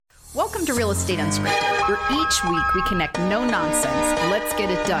Welcome to Real Estate Unscripted, where each week we connect no nonsense, let's get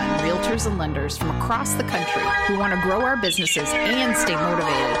it done realtors and lenders from across the country who want to grow our businesses and stay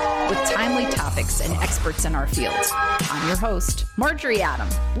motivated with timely topics and experts in our fields. I'm your host, Marjorie Adam.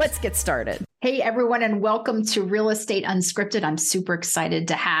 Let's get started. Hey, everyone, and welcome to Real Estate Unscripted. I'm super excited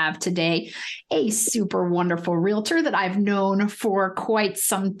to have today a super wonderful realtor that I've known for quite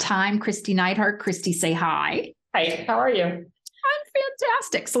some time, Christy Neidhart. Christy, say hi. Hi, how are you? I'm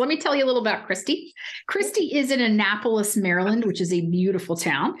fantastic. So let me tell you a little about Christy. Christy is in Annapolis, Maryland, which is a beautiful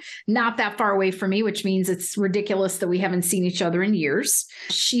town, not that far away from me, which means it's ridiculous that we haven't seen each other in years.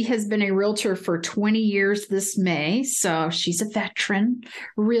 She has been a realtor for 20 years this May. So she's a veteran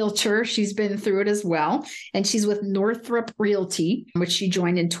realtor. She's been through it as well. And she's with Northrop Realty, which she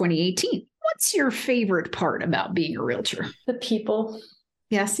joined in 2018. What's your favorite part about being a realtor? The people.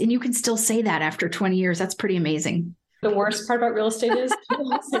 Yes. And you can still say that after 20 years. That's pretty amazing. The worst part about real estate is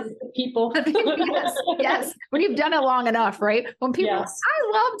the people. Yes. When you've done it long enough, right? When people, Yes.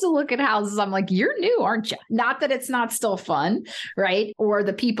 I love to look at houses. I'm like, you're new, aren't you? Not that it's not still fun, right? Or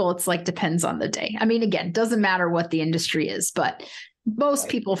the people, it's like, depends on the day. I mean, again, doesn't matter what the industry is, but most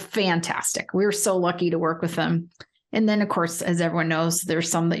people, fantastic. We're so lucky to work with them. And then, of course, as everyone knows, there's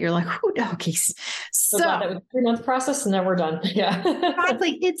some that you're like, who doggies? So that was a 3-month process and then we're done. Yeah. I was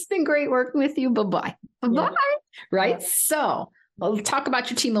like, it's been great working with you. Bye-bye. Bye-bye. Yeah. Right. Yeah. So we'll talk about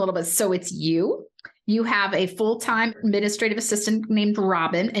your team a little bit. So it's you. You have a full-time administrative assistant named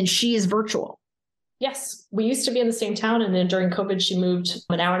Robin, and she is virtual. Yes. We used to be in the same town. And then during COVID, she moved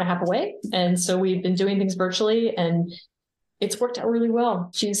an hour and a half away. And so we've been doing things virtually and it's worked out really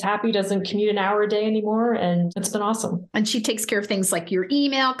well. She's happy, doesn't commute an hour a day anymore. And it's been awesome. And she takes care of things like your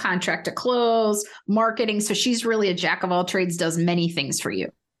email, contract to close, marketing. So she's really a jack of all trades, does many things for you.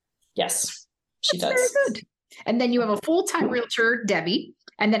 Yes, she does. Very good. And then you have a full-time realtor, Debbie,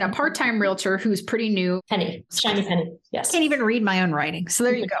 and then a part-time realtor who's pretty new. Penny, shiny Penny. Yes. Can't even read my own writing. So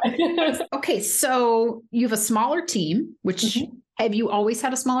there you go. Okay. So you have a smaller team, which have you always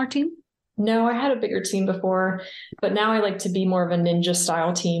had a smaller team? No, I had a bigger team before, but now I like to be more of a ninja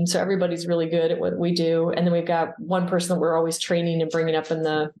style team. So everybody's really good at what we do. And then we've got one person that we're always training and bringing up in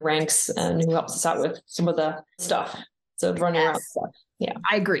the ranks and who helps us out with some of the stuff. So running around stuff. Yeah,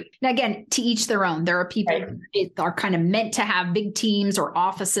 I agree. Now, again, to each their own. There are people that are kind of meant to have big teams or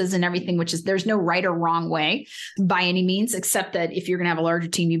offices and everything, which is there's no right or wrong way by any means, except that if you're going to have a larger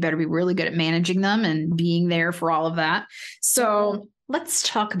team, you better be really good at managing them and being there for all of that. So let's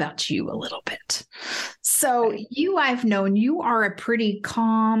talk about you a little bit. So I've known you are a pretty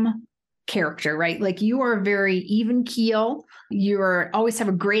calm character, right? Like you are very even keel. You're always have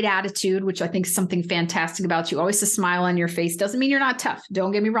a great attitude, which I think is something fantastic about you. Always a smile on your face. Doesn't mean you're not tough.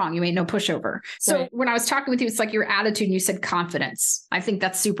 Don't get me wrong. You ain't no pushover. So when I was talking with you, it's like your attitude and you said confidence. I think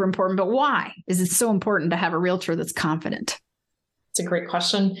that's super important. But why is it so important to have a realtor that's confident? It's a great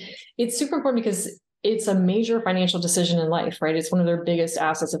question. It's super important because it's a major financial decision in life, right? It's one of their biggest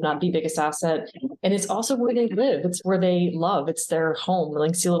assets, if not the biggest asset. And it's also where they live. It's where they love. It's their home.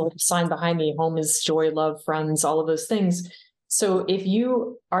 Like see a little sign behind me, home is joy, love, friends, all of those things. So if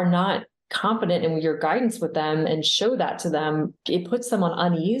you are not confident in your guidance with them and show that to them, it puts them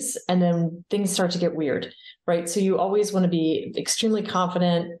on unease and then things start to get weird, right? So you always want to be extremely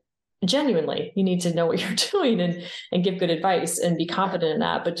confident. Genuinely, you need to know what you're doing and give good advice and be confident in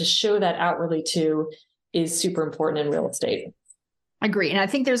that. But to show that outwardly too is super important in real estate. I agree. And I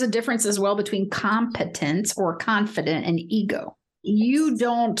think there's a difference as well between competence or confident and ego. You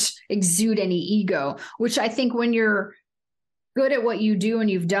don't exude any ego, which I think when you're good at what you do and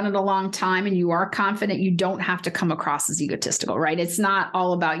you've done it a long time and you are confident, you don't have to come across as egotistical, right? It's not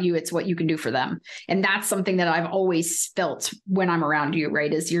all about you. It's what you can do for them. And that's something that I've always felt when I'm around you,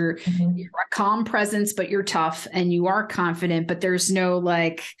 right? Is you're a calm presence, but you're tough and you are confident, but there's no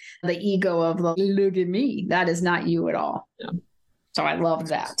like the ego of the, look at me. That is not you at all. Yeah. So I love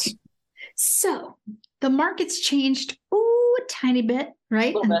that. So the market's changed a tiny bit,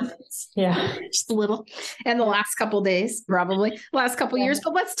 right? Yeah. Just a little. And the last couple of days, probably last couple of years.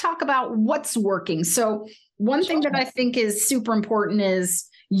 But let's talk about what's working. So one thing that I think is super important is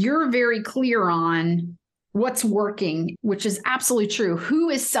you're very clear on what's working, which is absolutely true. Who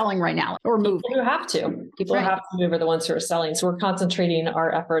is selling right now or moving? People who have to. People who have to move are the ones who are selling. So we're concentrating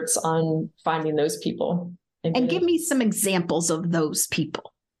our efforts on finding those people. And give me some examples of those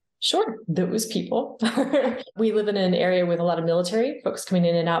people. Sure. Those people. We live in an area with a lot of military folks coming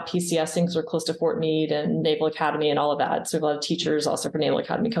in and out, PCSing, because we're close to Fort Meade and Naval Academy and all of that. So we have a lot of teachers also for Naval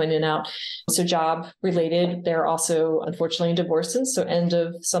Academy coming in and out. So job related, they're also unfortunately divorces. So end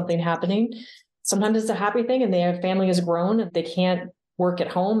of something happening. Sometimes it's a happy thing and their family has grown. They can't work at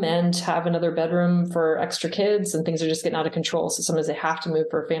home and have another bedroom for extra kids, and things are just getting out of control. So sometimes they have to move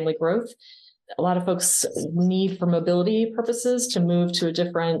for family growth. A lot of folks need, for mobility purposes, to move to a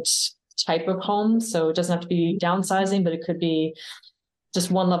different type of home. So it doesn't have to be downsizing, but it could be just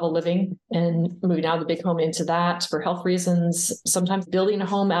one level living and moving out of the big home into that for health reasons, sometimes building a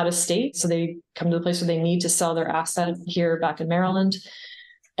home out of state. So they come to the place where they need to sell their asset here back in Maryland.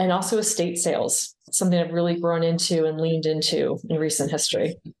 And also estate sales, something I've really grown into and leaned into in recent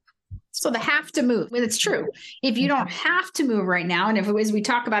history. So the have to move. I mean, it's true. If you don't have to move right now, and if, as we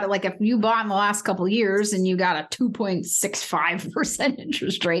talk about it, like if you bought in the last couple of years and you got a 2.65%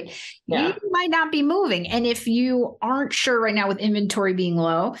 interest rate, you might not be moving. And if you aren't sure right now with inventory being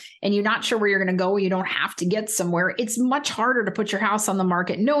low and you're not sure where you're going to go, you don't have to get somewhere, it's much harder to put your house on the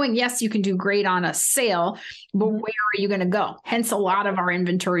market, knowing, yes, you can do great on a sale, but where are you going to go? Hence a lot of our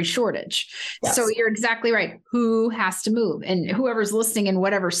inventory shortage. Yes. So you're exactly right. Who has to move? And whoever's listening in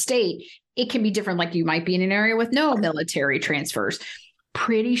whatever state, it can be different. Like you might be in an area with no military transfers.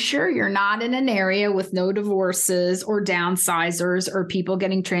 Pretty sure you're not in an area with no divorces or downsizers or people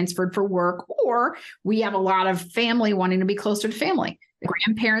getting transferred for work, or we have a lot of family wanting to be closer to family,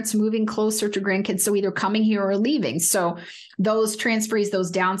 grandparents moving closer to grandkids. So either coming here or leaving. So those transferees,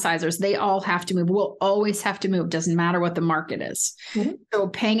 those downsizers, they all have to move. We'll always have to move. Doesn't matter what the market is. Mm-hmm. So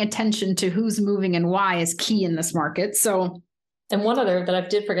paying attention to who's moving and why is key in this market. And one other that I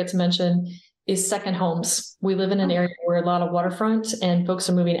did forget to mention is second homes. We live in an area where a lot of waterfront, and folks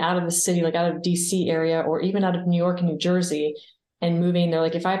are moving out of the city, like out of DC area, or even out of New York and New Jersey, and moving. They're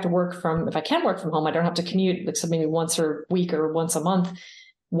like, if I can work from home, I don't have to commute, like maybe once a week or once a month.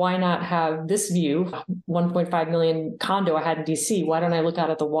 Why not have this view, 1.5 million condo I had in DC? Why don't I look out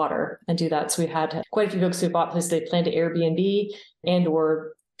at the water and do that? So we've had quite a few folks who bought places they plan to Airbnb and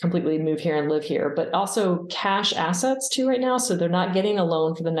or completely move here and live here, but also cash assets too right now. So they're not getting a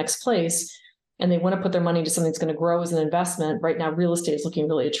loan for the next place and they want to put their money into something that's going to grow as an investment. Right now, real estate is looking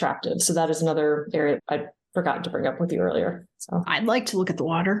really attractive. So that is another area I forgot to bring up with you earlier. So I'd like to look at the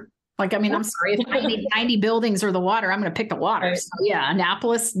water. Like, I mean, I'm sorry, if I need 90 buildings or the water, I'm going to pick the water. Right. So yeah,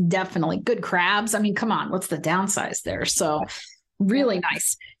 Annapolis, definitely. Good crabs. I mean, come on, what's the downsize there? So really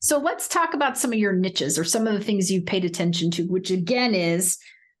nice. So let's talk about some of your niches or some of the things you've paid attention to, which again is,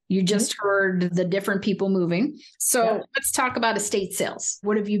 you just heard the different people moving. So let's talk about estate sales.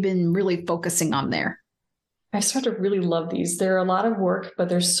 What have you been really focusing on there? I start to really love these. They're a lot of work, but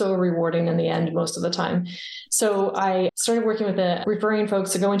they're so rewarding in the end most of the time. So I started working with referring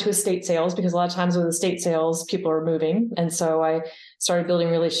folks to go into estate sales, because a lot of times with estate sales, people are moving. And so I started building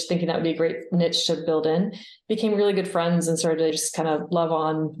relationships, thinking that would be a great niche to build in. Became really good friends and started to just kind of love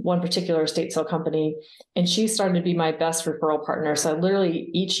on one particular estate sale company. And she started to be my best referral partner. So literally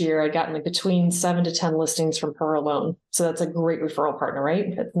each year I'd gotten like between 7 to 10 listings from her alone. So that's a great referral partner, right?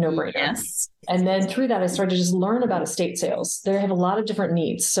 No brainer. Yes. And then through that, I started to just learn about estate sales. They have a lot of different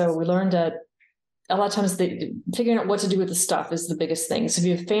needs. So we learned that a lot of times figuring out what to do with the stuff is the biggest thing. So if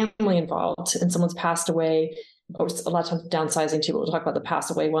you have family involved and someone's passed away, or a lot of times downsizing too, but we'll talk about the passed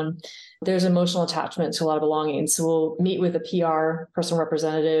away one, there's emotional attachment to a lot of belongings. So we'll meet with a PR personal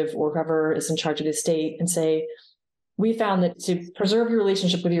representative or whoever is in charge of the estate and say, we found that to preserve your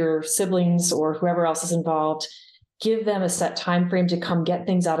relationship with your siblings or whoever else is involved, give them a set time frame to come get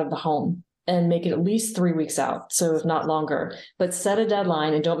things out of the home and make it at least 3 weeks out. So if not longer, but set a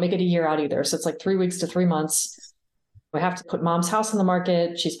deadline and don't make it a year out either. So it's like 3 weeks to 3 months. We have to put mom's house on the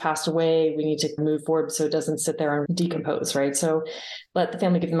market. She's passed away. We need to move forward so it doesn't sit there and decompose, right? So let the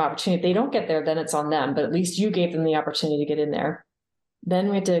family give them opportunity. If they don't get there, then it's on them, but at least you gave them the opportunity to get in there. Then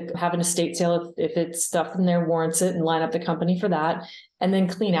we have to have an estate sale if it's stuff in there warrants it and line up the company for that, and then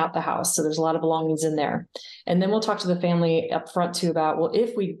clean out the house. So there's a lot of belongings in there. And then we'll talk to the family up front too about, well,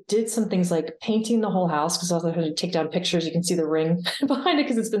 if we did some things like painting the whole house, because I'll have to take down pictures, you can see the ring behind it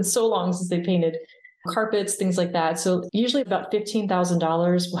because it's been so long since they painted, carpets, things like that. So usually about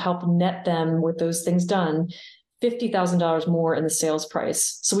 $15,000 will help net them with those things done, $50,000 more in the sales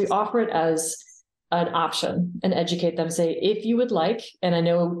price. So we offer it as an option and educate them, say, if you would like, and I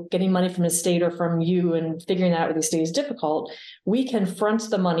know getting money from a state or from you and figuring that out with the state is difficult, we can front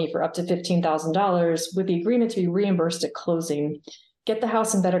the money for up to $15,000 with the agreement to be reimbursed at closing, get the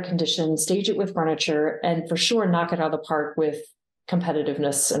house in better condition, stage it with furniture, and for sure knock it out of the park with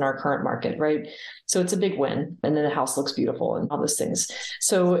competitiveness in our current market, right? So it's a big win. And then the house looks beautiful and all those things.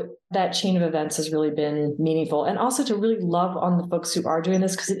 So that chain of events has really been meaningful. And also to really love on the folks who are doing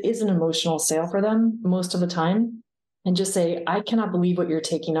this, because it is an emotional sale for them most of the time. And just say, I cannot believe what you're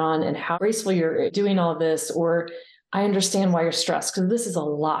taking on and how graceful you're doing all of this, or I understand why you're stressed, because this is a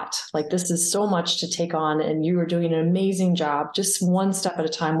lot. Like, this is so much to take on, and you are doing an amazing job, just one step at a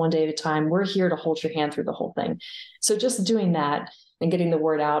time, one day at a time. We're here to hold your hand through the whole thing. So just doing that and getting the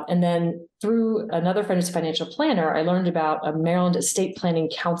word out. And then through another friend who's a financial planner, I learned about a Maryland Estate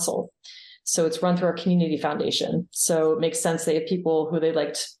Planning Council. So it's run through our community foundation. So it makes sense. They have people who they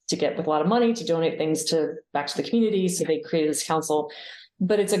like to get with a lot of money to donate things back to the community. So they created this council,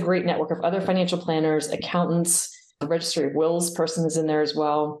 but it's a great network of other financial planners, accountants. The registry of wills person is in there as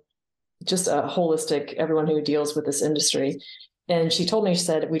well. Just a holistic, everyone who deals with this industry. And she told me, she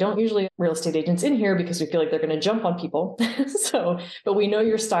said, we don't usually have real estate agents in here because we feel like they're going to jump on people. But we know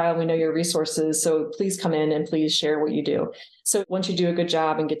your style, we know your resources. So please come in and please share what you do. So once you do a good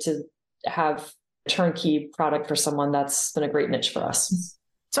job and get to have a turnkey product for someone, that's been a great niche for us.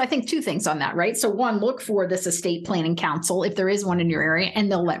 So I think two things on that, right? So one, look for this estate planning council, if there is one in your area,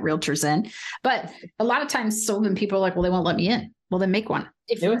 and they'll let realtors in. But a lot of times, so then people are like, well, they won't let me in. Well, then make one.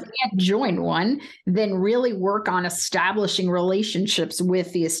 If you can't join one, then really work on establishing relationships with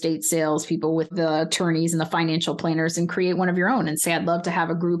the estate sales people, with the attorneys and the financial planners, and create one of your own and say, I'd love to have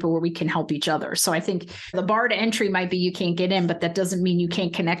a group where we can help each other. So I think the bar to entry might be you can't get in, but that doesn't mean you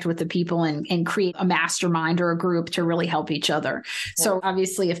can't connect with the people and create a mastermind or a group to really help each other. Yeah. So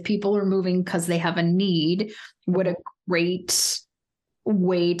obviously, if people are moving because they have a need, what a great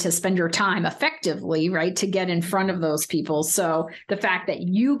way to spend your time effectively, right? To get in front of those people. So the fact that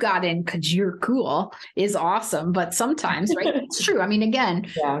you got in because you're cool is awesome. But sometimes, right, it's true. I mean, again,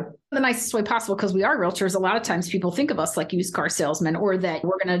 the nicest way possible, because we are realtors. A lot of times people think of us like used car salesmen, or that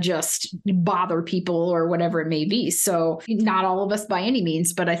we're going to just bother people or whatever it may be. So not all of us by any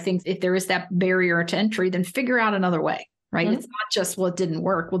means, but I think if there is that barrier to entry, then figure out another way. Right. Mm-hmm. It's not just, well, it didn't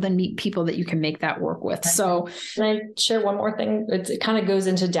work. Well, then meet people that you can make that work with. So can I share one more thing? It kind of goes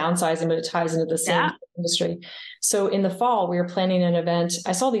into downsizing, but it ties into the same industry. So in the fall, we were planning an event.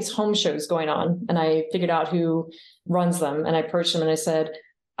 I saw these home shows going on, and I figured out who runs them. And I approached them and I said,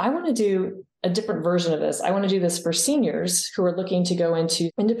 I want to do a different version of this. I want to do this for seniors who are looking to go into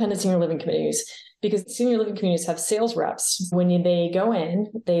independent senior living communities. Because senior living communities have sales reps. When they go in,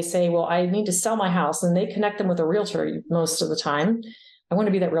 they say, well, I need to sell my house, and they connect them with a realtor most of the time. I want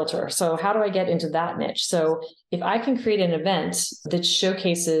to be that realtor. So how do I get into that niche? So if I can create an event that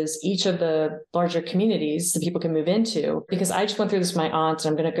showcases each of the larger communities that people can move into, because I just went through this with my aunt,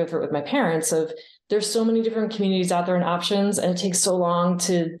 and I'm going to go through it with my parents, of there's so many different communities out there and options, and it takes so long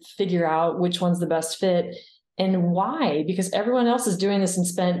to figure out which one's the best fit. And why? Because everyone else is doing this and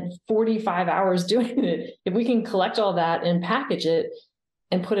spent 45 hours doing it. If we can collect all that and package it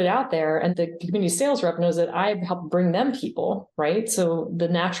and put it out there, and the community sales rep knows that I help bring them people, right? So the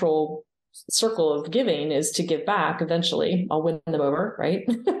natural circle of giving is to give back. Eventually, I'll win them over, right?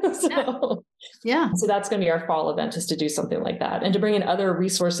 So that's going to be our fall event, is to do something like that, and to bring in other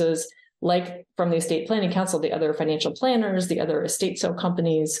resources, like from the Estate Planning Council, the other financial planners, the other estate sale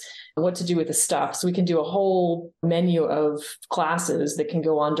companies, what to do with the stuff. So we can do a whole menu of classes that can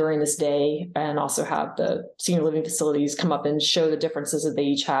go on during this day, and also have the senior living facilities come up and show the differences that they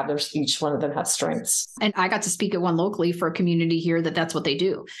each have. Each one of them has strengths. And I got to speak at one locally for a community here that's what they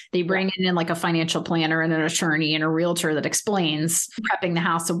do. They bring in like a financial planner and an attorney and a realtor that explains prepping the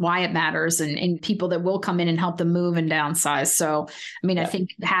house and why it matters, and people that will come in and help them move and downsize. So, I mean, I think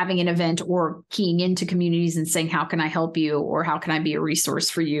having an event or keying into communities and saying, how can I help you? Or how can I be a resource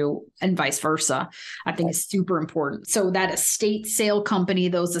for you? And vice versa, I think is super important. So that estate sale company,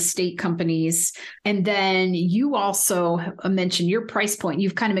 those estate companies. And then you also mentioned your price point.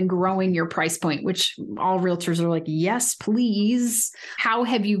 You've kind of been growing your price point, which all realtors are like, yes, please. How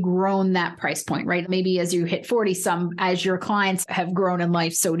have you grown that price point, right? Maybe as you hit 40, as your clients have grown in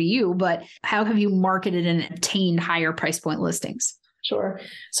life, so do you. But how have you marketed and obtained higher price point listings? Sure.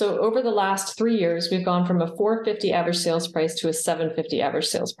 So over the last 3 years, we've gone from a $450 average sales price to a $750 average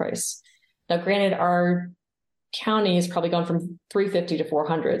sales price. Now, granted, our county has probably gone from $350 to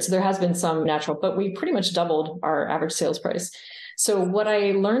 $400. So there has been some natural, but we pretty much doubled our average sales price. So what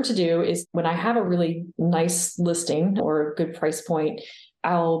I learned to do is, when I have a really nice listing or a good price point,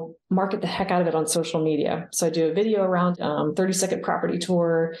 I'll market the heck out of it on social media. So I do a video around 30-second property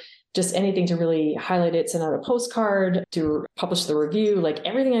tour, just anything to really highlight it, send out a postcard, to publish the review, like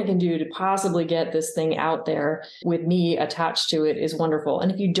everything I can do to possibly get this thing out there with me attached to it is wonderful.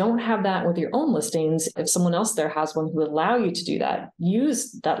 And if you don't have that with your own listings, if someone else there has one who would allow you to do that,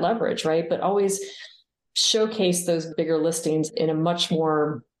 use that leverage, right? But always showcase those bigger listings in a much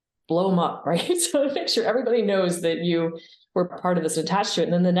more blow them up, right? So make sure everybody knows that you were part of this and attached to it.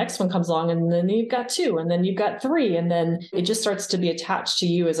 And then the next one comes along and then you've got 2 and then you've got 3. And then it just starts to be attached to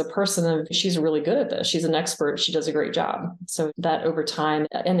you as a person of she's really good at this. She's an expert. She does a great job. So that over time,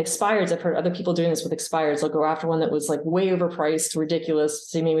 and expireds, I've heard other people doing this with expireds. They'll go after one that was like way overpriced, ridiculous.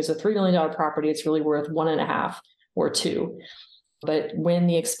 Say maybe it's a $3 million property. It's really worth 1.5 or 2. But when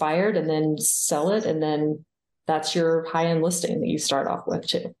the expired and then sell it, and then that's your high-end listing that you start off with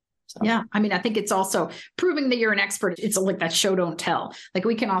too. So. Yeah. I mean, I think it's also proving that you're an expert. It's like that show, don't tell. Like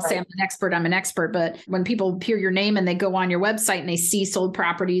we can all say, I'm an expert. But when people hear your name and they go on your website and they see sold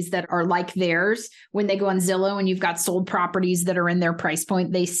properties that are like theirs, when they go on Zillow and you've got sold properties that are in their price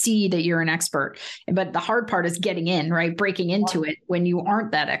point, they see that you're an expert. But the hard part is getting in, right? Breaking into it when you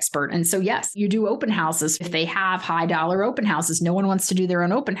aren't that expert. And so, yes, you do open houses. If they have high dollar open houses, no one wants to do their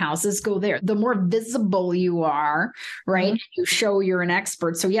own open houses, go there. The more visible you are, right? You show you're an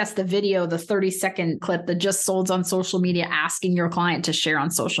expert. So yes, the video, the 30-second clip that just sold on social media, asking your client to share on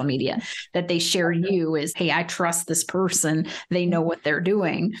social media, that they share you is, hey, I trust this person. They know what they're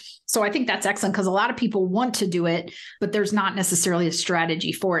doing. So I think that's excellent because a lot of people want to do it, but there's not necessarily a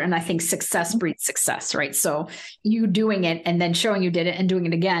strategy for it. And I think success breeds success, right? So you doing it and then showing you did it and doing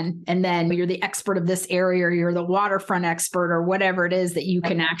it again. And then you're the expert of this area, or you're the waterfront expert or whatever it is that you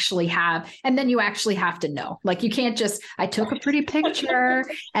can actually have. And then you actually have to know, like, you can't just, I took a pretty picture.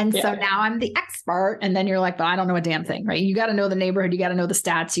 And so now I'm the expert. And then you're like, but I don't know a damn thing, right? You got to know the neighborhood. You got to know the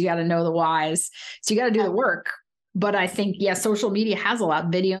stats. You got to know the whys. So you got to do the work. But I think, social media has a lot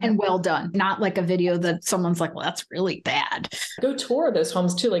of video and well done, not like a video that someone's like, well, that's really bad. Go tour those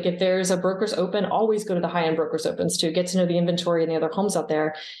homes too. Like if there's a broker's open, always go to the high-end broker's opens too. Get to know the inventory and the other homes out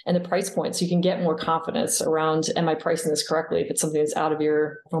there and the price points. So you can get more confidence around, am I pricing this correctly? If it's something that's out of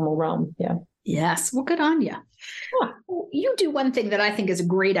your normal realm. Yeah. Yes. Well, good on you. Yeah. You do one thing that I think is a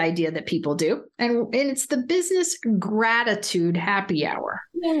great idea that people do, and it's the business gratitude happy hour.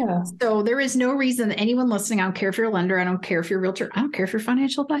 Yeah. So there is no reason that anyone listening, I don't care if you're a lender, I don't care if you're a realtor, I don't care if you're a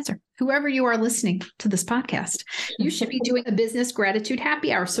financial advisor, whoever you are listening to this podcast, you should be doing a business gratitude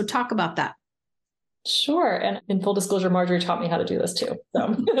happy hour. So talk about that. Sure. And in full disclosure, Marjorie taught me how to do this too.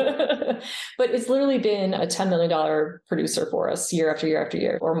 So. But it's literally been a $10 million producer for us year after year after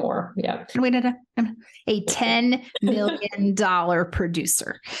year or more. Yeah. Wait, a $10 million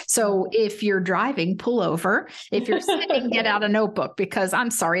producer. So if you're driving, pull over. If you're sitting, get out a notebook, because I'm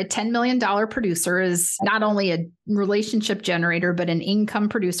sorry, a $10 million producer is not only a relationship generator, but an income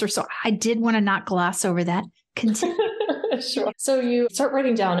producer. So I did want to not gloss over that. Continue. Sure. So you start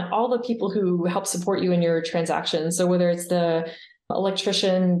writing down all the people who help support you in your transactions. So whether it's the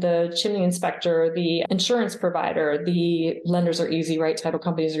electrician, the chimney inspector, the insurance provider, the lenders are easy, right? Title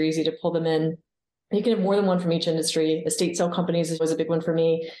companies are easy to pull them in. You can have more than one from each industry. Estate sale companies was a big one for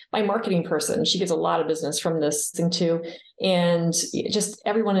me. My marketing person, she gets a lot of business from this thing too. And just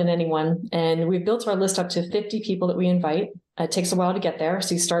everyone and anyone. And we've built our list up to 50 people that we invite. It takes a while to get there.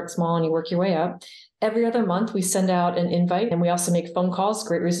 So you start small and you work your way up. Every other month, we send out an invite, and we also make phone calls.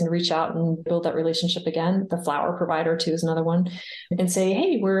 Great reason to reach out and build that relationship again. The flower provider, too, is another one. And say,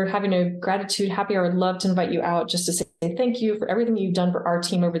 hey, we're having a gratitude happy hour. I'd love to invite you out just to say thank you for everything you've done for our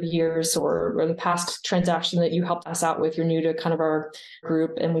team over the years, or the past transaction that you helped us out with. You're new to kind of our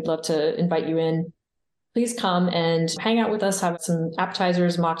group, and we'd love to invite you in. Please come and hang out with us, have some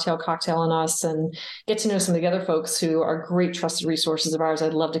appetizers, mocktail, cocktail on us, and get to know some of the other folks who are great trusted resources of ours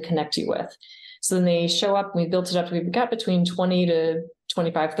I'd love to connect you with. So then they show up, and we built it up. We've got between 20 to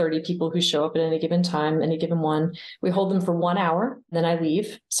 25, 30 people who show up at any given time, any given one. We hold them for 1 hour, then I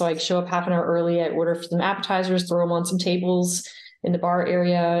leave. So I show up half an hour early. I order for some appetizers, throw them on some tables in the bar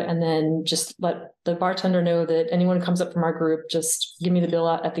area, and then just let the bartender know that anyone who comes up from our group, just give me the bill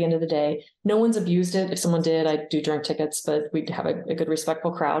at the end of the day. No one's abused it. If someone did, I do drink tickets, but we'd have a good,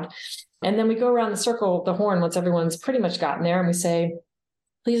 respectful crowd. And then we go around the circle, the horn, once everyone's pretty much gotten there, and we say,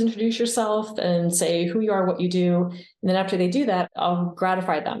 please introduce yourself and say who you are, what you do. And then after they do that, I'll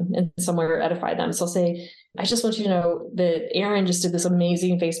gratify them in some way or edify them. So I'll say, I just want you to know that Erin just did this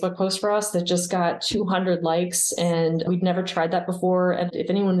amazing Facebook post for us that just got 200 likes, and we'd never tried that before. And if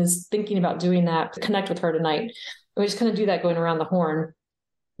anyone is thinking about doing that, connect with her tonight. We just kind of do that going around the horn.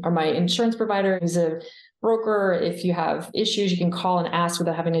 Or my insurance provider is a broker. If you have issues, you can call and ask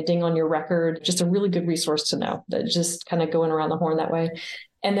without having a ding on your record. Just a really good resource to know, that just kind of going around the horn that way.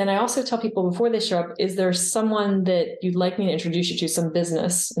 And then I also tell people before they show up, is there someone that you'd like me to introduce you to, some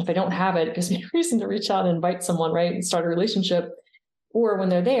business? And if I don't have it, it gives me a reason to reach out and invite someone, right? And start a relationship. Or when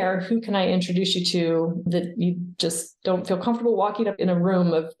they're there, who can I introduce you to that you just don't feel comfortable walking up in a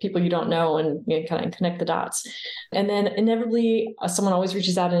room of people you don't know and kind of connect the dots. And then inevitably, someone always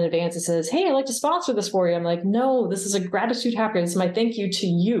reaches out in advance and says, hey, I'd like to sponsor this for you. I'm like, no, this is a gratitude happy hour. This is my thank you to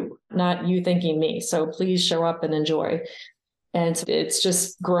you, not you thanking me. So please show up and enjoy. And it's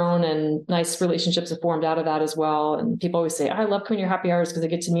just grown, and nice relationships have formed out of that as well. And people always say, I love coming to your happy hours because I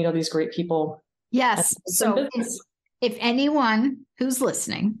get to meet all these great people. Yes. So if anyone who's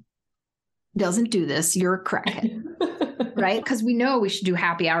listening doesn't do this, you're a crackhead. Right? Because we know we should do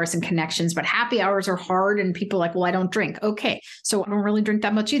happy hours and connections, but happy hours are hard and people are like, well, I don't drink. Okay. So I don't really drink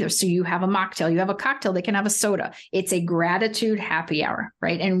that much either. So you have a mocktail, you have a cocktail, they can have a soda. It's a gratitude happy hour,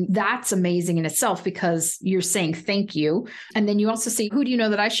 right? And that's amazing in itself because you're saying thank you. And then you also say, who do you know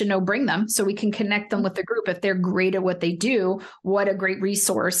that I should know? Bring them so we can connect them with the group. If they're great at what they do, what a great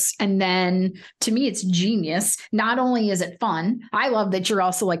resource. And then to me, it's genius. Not only is it fun, I love that you're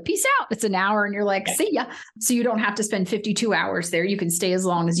also like, peace out. It's an hour and you're like, see ya. So you don't have to spend 52 hours there. You can stay as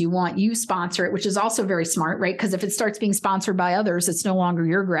long as you want. You sponsor it, which is also very smart, right? Because if it starts being sponsored by others, it's no longer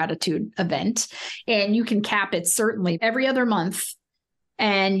your gratitude event. And you can cap it certainly every other month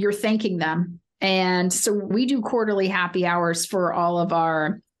and you're thanking them. And so we do quarterly happy hours for all of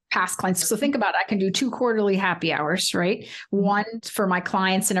our past clients. So think about it. I can do 2 quarterly happy hours, right? One for my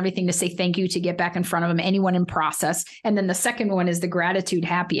clients and everything to say thank you, to get back in front of them, anyone in process. And then the second one is the gratitude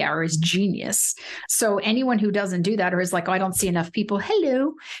happy hour is genius. So anyone who doesn't do that or is like, oh, I don't see enough people.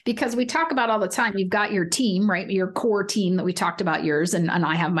 Hello. Because we talk about all the time, you've got your team, right? Your core team that we talked about yours. And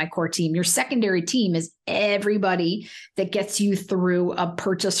I have my core team. Your secondary team is everybody that gets you through a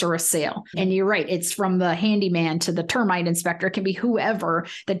purchase or a sale. And you're right. It's from the handyman to the termite inspector. It can be whoever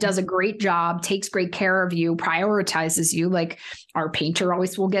that does a great job, takes great care of you, prioritizes you. Like our painter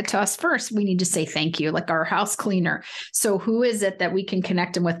always will get to us first. We need to say thank you, like our house cleaner. So who is it that we can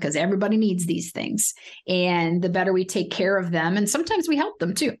connect them with? Because everybody needs these things. And the better we take care of them. And sometimes we help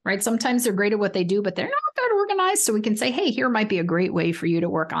them too, right? Sometimes they're great at what they do, but they're not that organized. So we can say, hey, here might be a great way for you to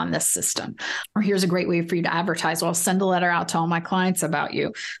work on this system. Or here's a great way for you to advertise. Well, I'll send a letter out to all my clients about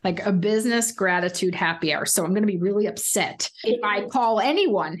you, like a business gratitude happy hour. So I'm going to be really upset if I call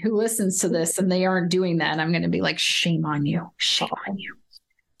anyone who listens to this and they aren't doing that. I'm going to be like, shame on you. Shame on you.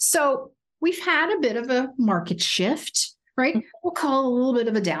 So we've had a bit of a market shift, right? We'll call it a little bit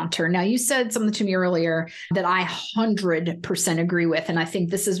of a downturn. Now, you said something to me earlier that I 100% agree with. And I think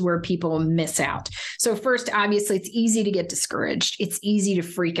this is where people miss out. So first, obviously, it's easy to get discouraged. It's easy to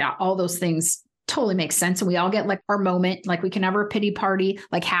freak out. All those things totally makes sense. And we all get like our moment, like we can have our pity party,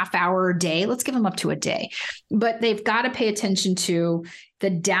 like half hour a day. Let's give them up to a day. But they've got to pay attention to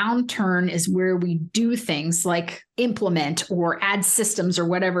the downturn is where we do things like implement or add systems or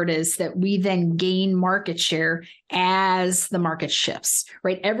whatever it is that we then gain market share as the market shifts,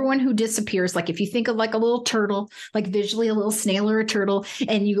 right? Everyone who disappears, like if you think of like a little turtle, like visually a little snail or a turtle,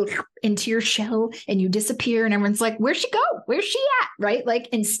 and you go into your shell and you disappear and everyone's like, where'd she go? Where's she at? Right? Like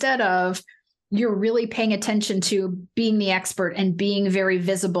instead of you're really paying attention to being the expert and being very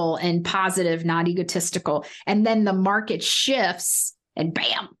visible and positive, not egotistical. And then the market shifts and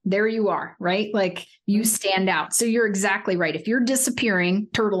bam, there you are, right? Like you stand out. So you're exactly right. If you're disappearing,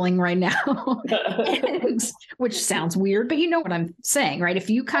 turtling right now, which sounds weird, but you know what I'm saying, right? If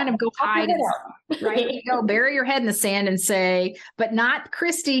you kind of go hide, right? You go bury your head in the sand and say, but not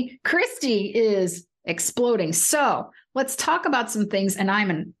Christy. Christy is exploding. So let's talk about some things. And I'm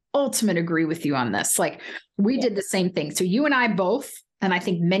an ultimate agree with you on this. Like we did the same thing. So you and I both, and I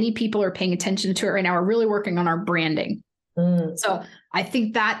think many people are paying attention to it right now, are really working on our branding. So I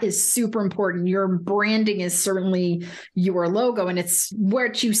think that is super important. Your branding is certainly your logo, and it's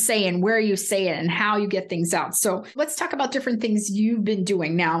what you say and where you say it and how you get things out. So let's talk about different things you've been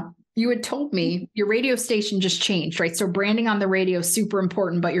doing. Now, you had told me your radio station just changed, right? So branding on the radio is super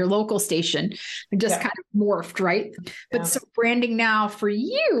important, but your local station just kind of morphed, right? But so branding now for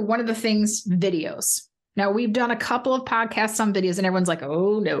you, one of the things, videos. Now we've done a couple of podcasts on videos and everyone's like,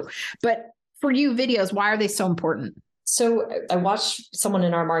 oh no. But for you, videos, why are they so important? So I watched someone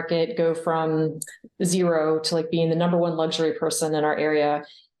in our market go from 0 to like being the number one luxury person in our area.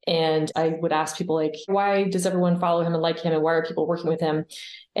 And I would ask people like, why does everyone follow him and like him? And why are people working with him?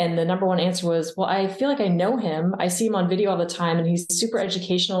 And the number one answer was, well, I feel like I know him. I see him on video all the time and he's super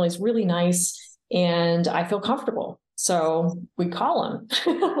educational. He's really nice. And I feel comfortable. So we call him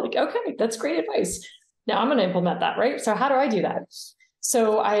like, okay, that's great advice. Now I'm going to implement that, right? So how do I do that?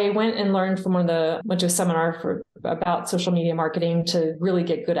 So I went and learned from went to a seminar about social media marketing to really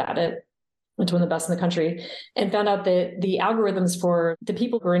get good at it. to one of the best in the country, and found out that the algorithms for the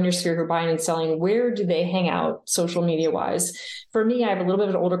people who are in your sphere who are buying and selling, where do they hang out social media wise? For me, I have a little bit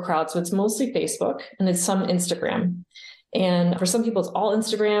of an older crowd, so it's mostly Facebook and it's some Instagram. And for some people, it's all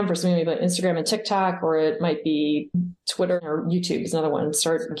Instagram. For some people, Instagram and TikTok, or it might be Twitter or YouTube is another one.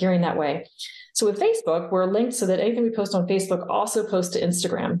 Start gearing that way. So with Facebook, we're linked so that anything we post on Facebook also posts to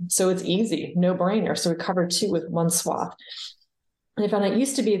Instagram. So it's easy, no brainer. So we cover two with one swath. And I found it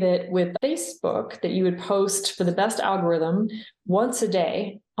used to be that with Facebook, that you would post for the best algorithm once a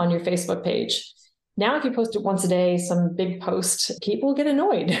day on your Facebook page. Now, if you post it once a day, some big post, people get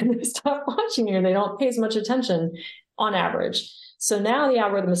annoyed. They stop watching you. They don't pay as much attention on average. So now the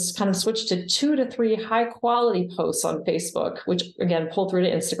algorithm has kind of switched to 2 to 3 high quality posts on Facebook, which again, pull through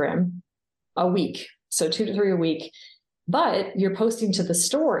to Instagram a week. So 2 to 3 a week, but you're posting to the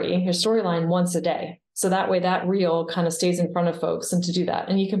story, your storyline once a day. So that way that reel kind of stays in front of folks, and to do that.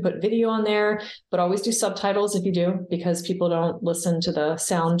 And you can put video on there, but always do subtitles if you do, because people don't listen to the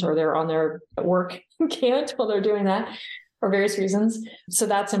sound, or they're on their work can't while they're doing that for various reasons. So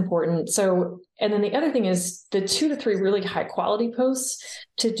that's important. So, and then the other thing is the 2 to 3 really high quality posts,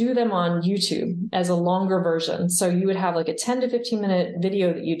 to do them on YouTube as a longer version. So you would have like a 10 to 15 minute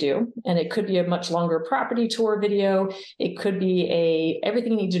video that you do, and it could be a much longer property tour video. It could be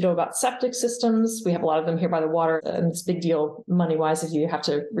everything you need to know about septic systems. We have a lot of them here by the water, and it's a big deal money wise if you have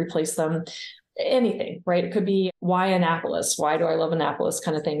to replace them. Anything, right? It could be why Annapolis? Why do I love Annapolis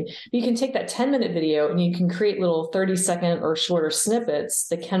kind of thing. You can take that 10-minute video and you can create little 30-second or shorter snippets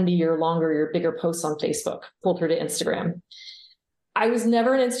that can be your bigger posts on Facebook, pull through to Instagram. I was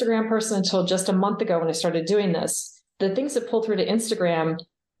never an Instagram person until just a month ago when I started doing this. The things that pull through to Instagram,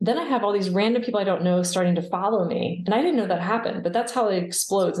 then I have all these random people I don't know starting to follow me. And I didn't know that happened, but that's how it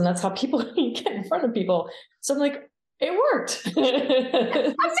explodes. And that's how people get in front of people. So I'm like, it worked.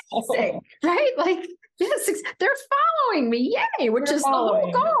 Amazing, right? Like, yes, they're following me. Yay, which is the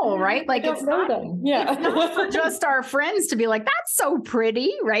whole goal, right? Like, it's not for just our friends to be like, that's so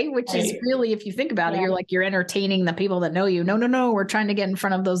pretty, right? Which is really, if you think about it, you're entertaining the people that know you. No, we're trying to get in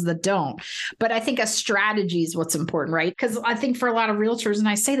front of those that don't. But I think a strategy is what's important, right? Because I think for a lot of realtors, and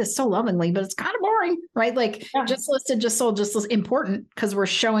I say this so lovingly, but it's kind of boring, right? Like, just listed, just sold, just important, because we're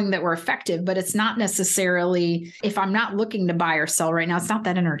showing that we're effective, but it's not necessarily, if I'm not looking to buy or sell right now, it's not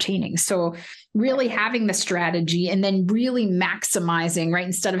that entertaining. So really having the strategy, and then really maximizing, right?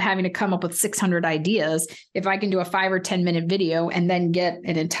 Instead of having to come up with 600 ideas, if I can do a 5 or 10 minute video and then get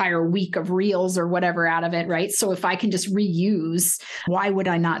an entire week of reels or whatever out of it, right? So if I can just reuse, why would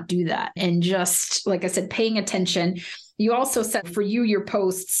I not do that? And just, like I said, paying attention. You also said for you, your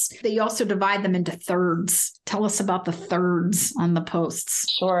posts, that you also divide them into thirds. Tell us about the thirds on the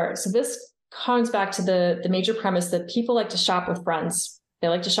posts. Sure. So this comes back to the major premise that people like to shop with friends. They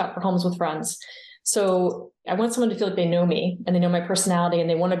like to shop for homes with friends. So I want someone to feel like they know me and they know my personality and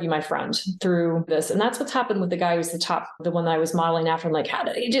they want to be my friend through this. And that's what's happened with the guy who's the one that I was modeling after. I'm like, how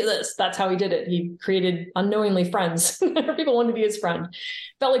did he do this? That's how he did it. He created unknowingly friends. People wanted to be his friend.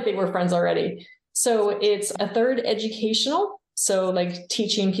 Felt like they were friends already. So it's a third educational. So like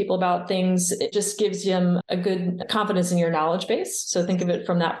teaching people about things, it just gives them a good confidence in your knowledge base. So think of it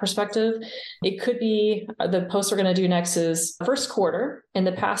from that perspective. It could be the post we're going to do next is first quarter in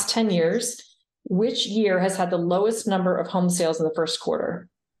the past 10 years. Which year has had the lowest number of home sales in the first quarter?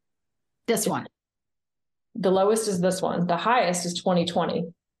 This one. The lowest is this one. The highest is 2020.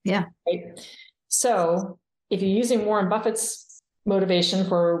 Yeah. Right? So if you're using Warren Buffett's motivation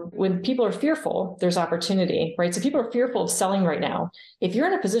for when people are fearful, there's opportunity, right? So people are fearful of selling right now. If you're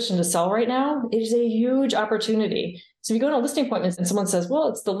in a position to sell right now, it is a huge opportunity. So if you go to a listing appointment and someone says, well,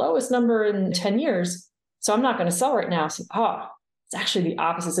 it's the lowest number in 10 years, so I'm not going to sell right now. So, it's actually the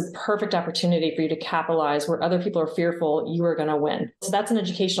opposite. It's a perfect opportunity for you to capitalize where other people are fearful, you are going to win. So that's an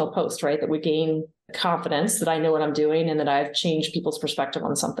educational post, right? That would gain confidence that I know what I'm doing and that I've changed people's perspective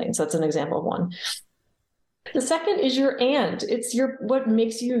on something. So that's an example of one. The second is it's what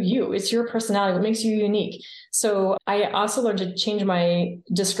makes you you. It's your personality, what makes you unique. So I also learned to change my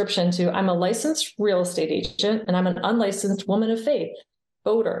description to I'm a licensed real estate agent and I'm an unlicensed woman of faith,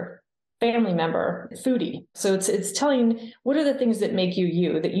 voter, family member, foodie. So it's telling what are the things that make you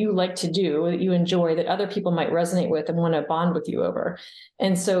you, that you like to do, that you enjoy, that other people might resonate with and want to bond with you over.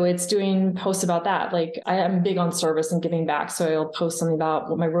 And so it's doing posts about that. Like I am big on service and giving back. So I'll post something about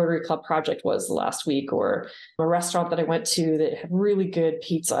what my Rotary Club project was last week, or a restaurant that I went to that had really good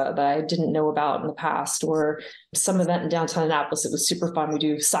pizza that I didn't know about in the past, or some event in downtown Annapolis. It was super fun. We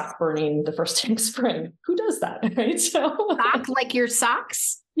do sock burning the first day of spring. Who does that? Right? So sock, like your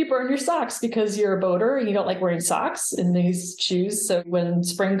socks? you burn your socks because you're a boater and you don't like wearing socks in these shoes. So when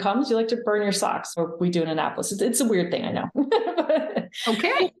spring comes, you like to burn your socks. Or we do in Annapolis. It's a weird thing, I know.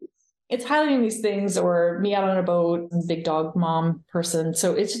 Okay. It's highlighting these things, or me out on a boat, big dog mom person.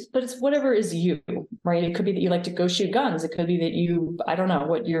 So but it's whatever is you, right? It could be that you like to go shoot guns. It could be that you, I don't know,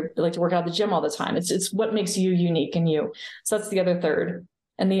 what you like to work out at the gym all the time. It's what makes you unique and you. So that's the other third.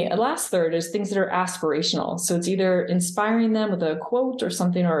 And the last third is things that are aspirational. So it's either inspiring them with a quote or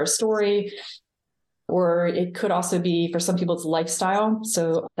something or a story, or it could also be, for some people, it's lifestyle.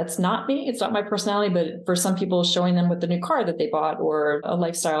 So that's not me. It's not my personality, but for some people, showing them with the new car that they bought or a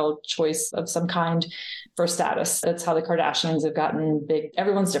lifestyle choice of some kind for status. That's how the Kardashians have gotten big.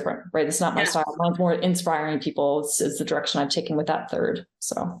 Everyone's different, right? It's not my style. Mine's more inspiring people. It's the direction I've taken with that third.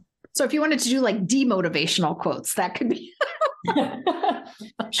 So if you wanted to do like demotivational quotes, that could be.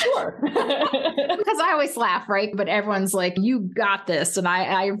 Sure. Because I always laugh, right? But everyone's like, you got this. And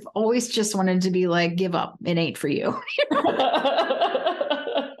I've always just wanted to be like, give up. It ain't for you. Right?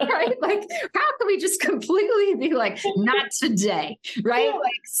 Like, how can we just completely be like, not today? Right? Yeah.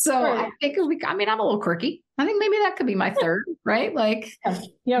 Like, so right. I think I'm a little quirky. I think maybe that could be my third, right? Like,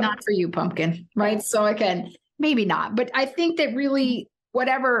 not for you, pumpkin. Right? So again, maybe not. But I think that really,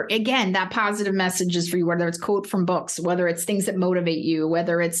 whatever, again, that positive message is for you, whether it's quote from books, whether it's things that motivate you,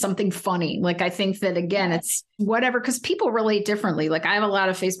 whether it's something funny. Like, I think that, again, it's whatever, because people relate differently. Like, I have a lot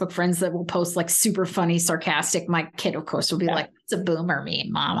of Facebook friends that will post like super funny, sarcastic. My kid, of course, will be like, it's a boomer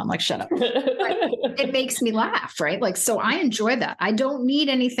meme, mom. I'm like, shut up. It makes me laugh, right? Like, so I enjoy that. I don't need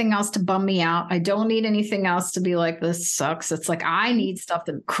anything else to bum me out. I don't need anything else to be like, this sucks. It's like, I need stuff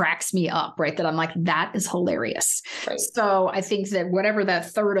that cracks me up, right? That I'm like, that is hilarious. Right. So I think that whatever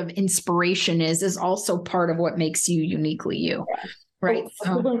that third of inspiration is also part of what makes you uniquely you. Yeah. Right.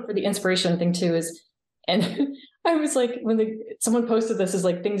 So for the inspiration thing too is, and I was like, when someone posted this as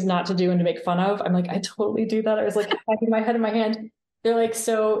like things not to do and to make fun of, I'm like, I totally do that. I was like, having my head in my hand. They're like,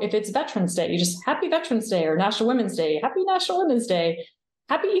 so if it's Veterans Day, you just happy Veterans Day, or National Women's Day, happy National Women's Day,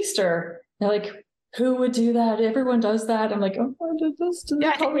 happy Easter. They're like, who would do that? Everyone does that. I'm like, oh, I did this.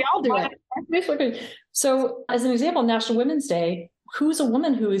 Yeah, I think we all do it. So as an example, National Women's Day, who's a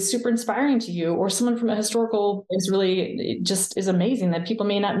woman who is super inspiring to you, or someone from a historical is really just is amazing that people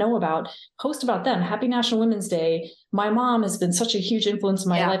may not know about? Post about them. Happy National Women's Day. My mom has been such a huge influence in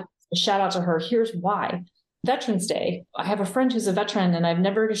my life. Shout out to her. Here's why. Veterans Day. I have a friend who's a veteran, and I've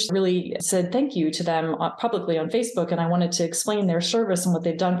never really said thank you to them publicly on Facebook. And I wanted to explain their service and what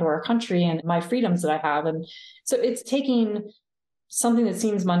they've done for our country and my freedoms that I have. And so it's taking something that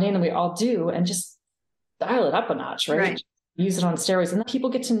seems mundane that we all do and just dial it up a notch, right? Use it on steroids. And then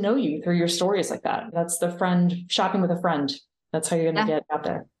people get to know you through your stories like that. That's the friend shopping with a friend. That's how you're going to get out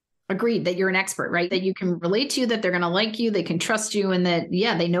there. Agreed, that you're an expert, right? That you can relate to you, that they're going to like you, they can trust you, and that,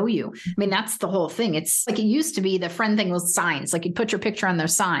 they know you. I mean, that's the whole thing. It's like, it used to be the friend thing was signs. Like, you'd put your picture on their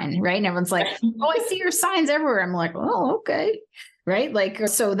sign, right? And everyone's like, oh, I see your signs everywhere. I'm like, oh, okay. Right. Like,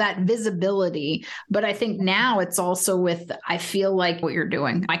 so that visibility. But I think now it's also with, I feel like what you're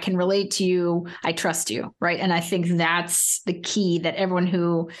doing, I can relate to you. I trust you. Right. And I think that's the key, that everyone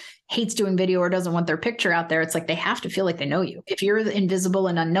who hates doing video or doesn't want their picture out there, it's like they have to feel like they know you. If you're invisible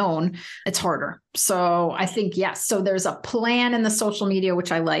and unknown, it's harder. So I think, yes. So there's a plan in the social media,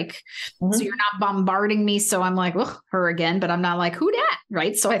 which I like. Mm-hmm. So you're not bombarding me. So I'm like, oh, her again, but I'm not like, who dat?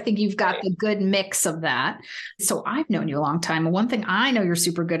 Right. So I think you've got the good mix of that. So I've known you a long time. And one thing I know you're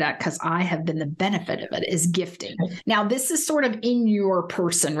super good at, because I have been the benefit of it, is gifting. Now, this is sort of in your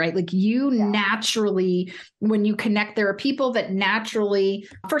person, right? Like, you naturally, when you connect, there are people that naturally,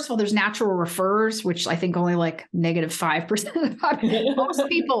 first of all, there's natural referrers, which I think only like -5%. Most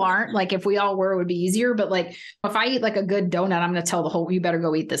people aren't. Like, if we all were, it would be easier. But like, if I eat like a good donut, I'm going to tell the whole, you better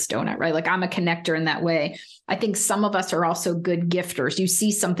go eat this donut, right? Like, I'm a connector in that way. I think some of us are also good gifters. You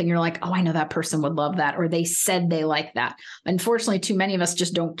see something, you're like, oh, I know that person would love that, or they said they like that. Unfortunately, too many of us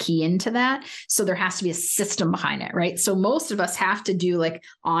just don't key into that. So there has to be a system behind it, right? So most of us have to do, like,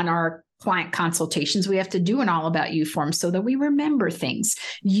 on our client consultations, we have to do an all about you form so that we remember things.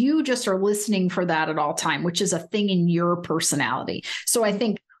 You just are listening for that at all time, which is a thing in your personality. So I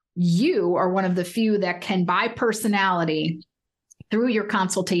think you are one of the few that can, by personality, through your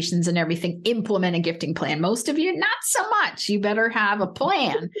consultations and everything, implement a gifting plan. Most of you, not so much. You better have a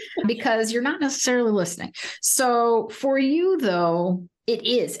plan because you're not necessarily listening. So for you, though, it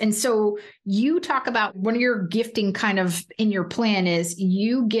is. And so you talk about one of your gifting kind of in your plan is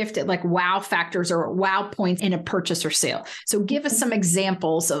you gift at like wow factors or wow points in a purchase or sale. So give us some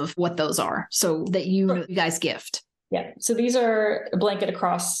examples of what those are so that you guys gift. Yeah. So these are a blanket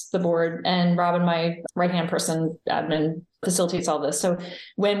across the board, and Robin, my right-hand person, admin, facilitates all this. So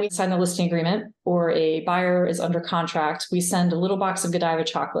when we sign a listing agreement or a buyer is under contract, we send a little box of Godiva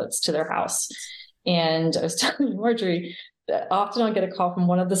chocolates to their house. And I was telling Marjorie, often I'll get a call from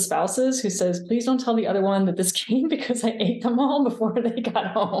one of the spouses who says, please don't tell the other one that this came because I ate them all before they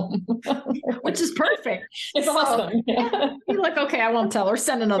got home. Which is perfect. It's awesome. Yeah. You're like, okay, I won't tell her,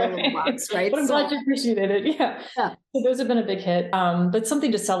 send another little box, right? But I'm glad you appreciated it. Yeah. So those have been a big hit, but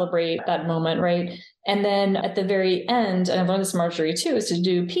something to celebrate that moment, right? And then at the very end, and I've learned this from Marjorie too, is to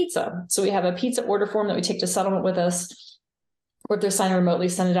do pizza. So we have a pizza order form that we take to settlement with us. Or if they're signing remotely,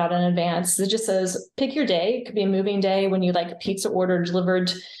 send it out in advance. It just says, pick your day. It could be a moving day when you like a pizza order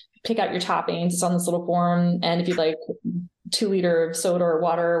delivered, pick out your toppings. It's on this little form. And if you'd like 2 liter of soda or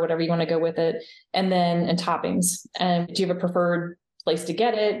water or whatever you want to go with it, and toppings. And do you have a preferred place to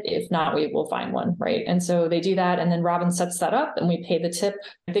get it? If not, we will find one, right? And so they do that. And then Robin sets that up and we pay the tip.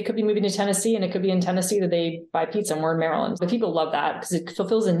 They could be moving to Tennessee, and it could be in Tennessee that they buy pizza and we're in Maryland. But people love that because it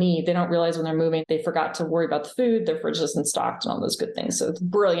fulfills a need. They don't realize when they're moving, they forgot to worry about the food, their fridge isn't stocked and all those good things. So it's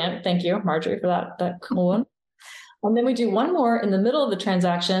brilliant. Thank you, Marjorie, for that cool one. And then we do one more in the middle of the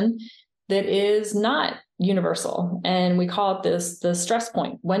transaction that is not universal. And we call it the stress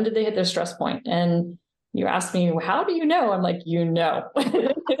point. When did they hit their stress point? And you asked me, how do you know? I'm like,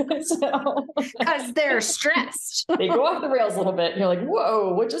 because they're stressed. They go off the rails a little bit. And you're like,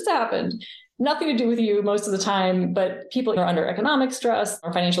 whoa, what just happened? Nothing to do with you most of the time, but people are under economic stress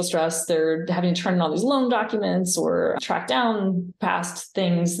or financial stress. They're having to turn in all these loan documents or track down past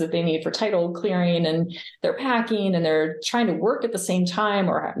things that they need for title clearing, and they're packing and they're trying to work at the same time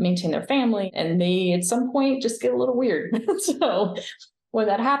or maintain their family. And they, at some point, just get a little weird. So when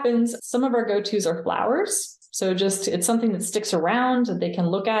that happens, some of our go-tos are flowers. So it's something that sticks around, that they can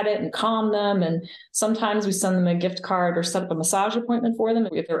look at it and calm them. And sometimes we send them a gift card or set up a massage appointment for them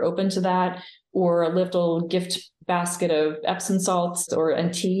if they're open to that, or a little gift basket of Epsom salts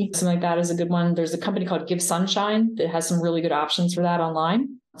and tea. Something like that is a good one. There's a company called Give Sunshine that has some really good options for that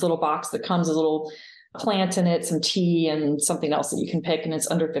online. It's a little box that comes with a little plant in it, some tea and something else that you can pick, and it's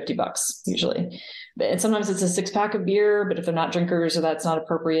under $50 usually. And sometimes it's a 6-pack of beer, but if they're not drinkers or that's not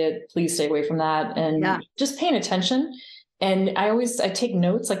appropriate, please stay away from that. And just paying attention. And I take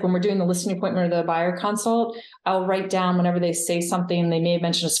notes, like when we're doing the listing appointment or the buyer consult, I'll write down whenever they say something, they may have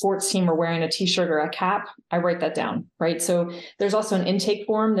mentioned a sports team or wearing a t-shirt or a cap, I write that down, right? So there's also an intake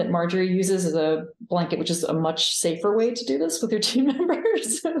form that Marjorie uses as a blanket, which is a much safer way to do this with your team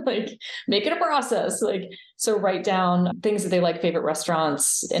members. Like, make it a process. So write down things that they like, favorite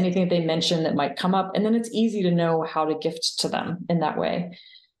restaurants, anything that they mention that might come up. And then it's easy to know how to gift to them in that way.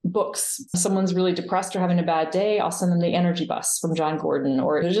 Books. Someone's really depressed or having a bad day, I'll send them The Energy Bus from John Gordon,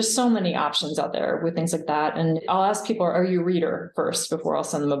 or there's just so many options out there with things like that. And I'll ask people, are you a reader first before I'll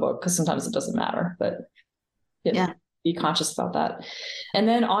send them a book? Because sometimes it doesn't matter, but be conscious about that. And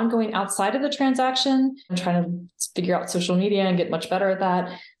then ongoing outside of the transaction, I'm trying to figure out social media and get much better at that.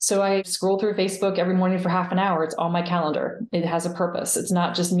 So I scroll through Facebook every morning for half an hour. It's on my calendar. It has a purpose. It's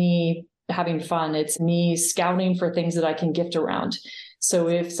not just me having fun. It's me scouting for things that I can gift around. So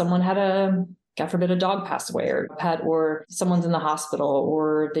if someone had God forbid, a dog passed away, or a pet, or someone's in the hospital,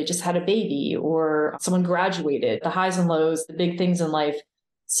 or they just had a baby, or someone graduated, the highs and lows, the big things in life,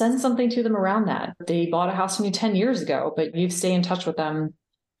 send something to them around that. They bought a house from you 10 years ago, but you've stayed in touch with them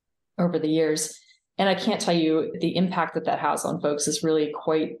over the years. And I can't tell you the impact that has on folks is really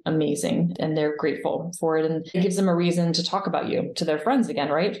quite amazing. And they're grateful for it. And it gives them a reason to talk about you to their friends again,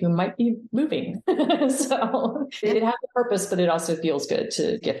 right? Who might be moving. So it has a purpose, but it also feels good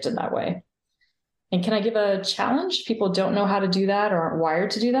to gift in that way. And can I give a challenge? People don't know how to do that or aren't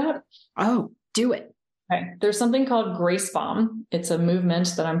wired to do that. Oh, do it. Okay. There's something called Grace Bomb. It's a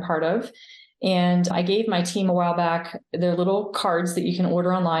movement that I'm part of. And I gave my team a while back, they're little cards that you can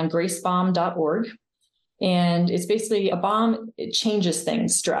order online, gracebomb.org. And it's basically a bomb. It changes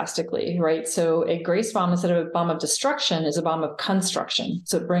things drastically, right? So a grace bomb, instead of a bomb of destruction, is a bomb of construction.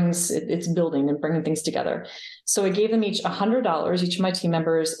 So it's building and bringing things together. So I gave them each $100, each of my team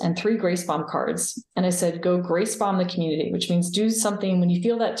members, and 3 grace bomb cards. And I said, go grace bomb the community, which means do something when you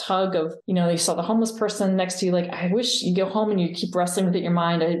feel that tug of, you saw the homeless person next to you, like, I wish you go home and you keep wrestling with it in your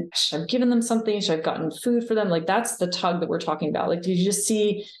mind. Should I've given them something? Should I've gotten food for them? Like, that's the tug that we're talking about. Like, did you just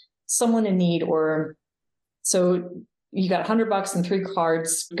see someone in need? Or so you got $100 and 3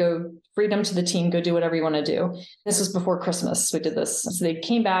 cards, go freedom to the team, go do whatever you want to do. This was before Christmas. We did this. So they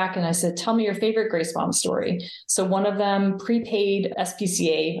came back and I said, tell me your favorite Grace Bomb story. So one of them prepaid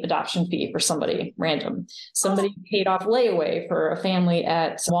SPCA adoption fee for somebody random. Somebody paid off layaway for a family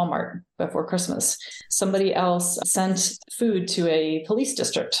at Walmart before Christmas. Somebody else sent food to a police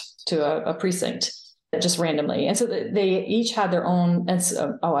district, to a precinct. just randomly. And so they each had their own, and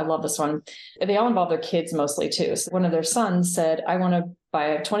so, oh, I love this one. They all involve their kids mostly too. So one of their sons said, I want to buy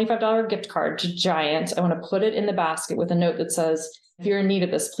a $25 gift card to Giant. I want to put it in the basket with a note that says, if you're in need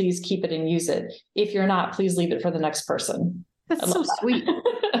of this, please keep it and use it. If you're not, please leave it for the next person. That's so sweet.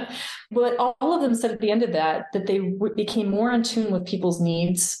 But all of them said at the end of that they became more in tune with people's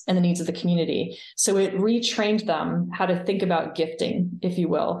needs and the needs of the community. So it retrained them how to think about gifting, if you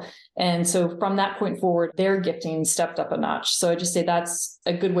will. And so from that point forward, their gifting stepped up a notch. So I just say that's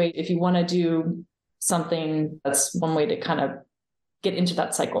a good way. If you want to do something, that's one way to kind of get into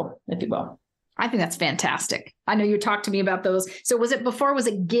that cycle, if you will. I think that's fantastic. I know you talked to me about those. So was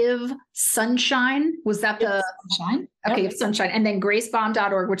it Give Sunshine? Was that the Sunshine? Okay, yep. Sunshine. And then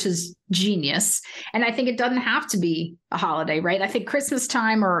gracebomb.org, which is genius. And I think it doesn't have to be a holiday, right? I think Christmas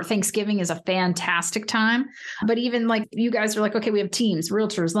time or Thanksgiving is a fantastic time. But even like you guys are like, okay, we have teams,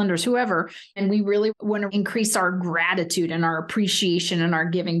 realtors, lenders, whoever, and we really want to increase our gratitude and our appreciation and our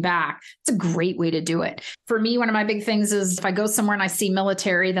giving back. It's a great way to do it. For me, one of my big things is if I go somewhere and I see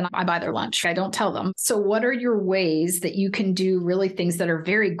military, then I buy their lunch. I don't tell them. So what are your ways that you can do really things that are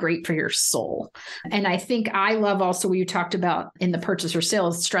very great for your soul? And I think I love also what you talked about in the purchase or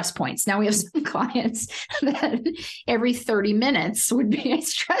sales stress points. Now we have some clients that every 30 minutes would be a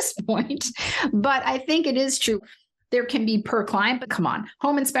stress point, but I think it is true. There can be per client, but come on,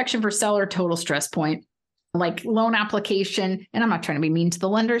 home inspection for seller, total stress point. Like loan application, and I'm not trying to be mean to the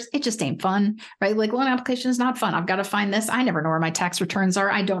lenders. It just ain't fun, right? Like loan application is not fun. I've got to find this. I never know where my tax returns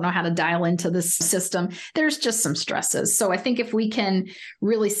are. I don't know how to dial into this system. There's just some stresses. So I think if we can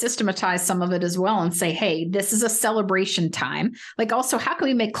really systematize some of it as well and say, hey, this is a celebration time. Like also, how can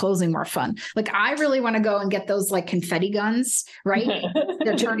we make closing more fun? Like I really want to go and get those like confetti guns, right?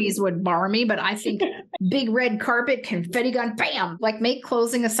 The attorneys would borrow me, but I think big red carpet, confetti gun, bam, like make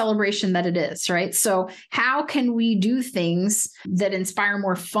closing a celebration that it is, right? So how can we do things that inspire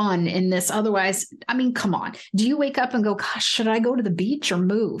more fun in this? Otherwise, I mean, come on. Do you wake up and go, gosh, should I go to the beach or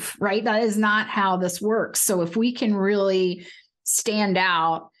move? Right? That is not how this works. So if we can really stand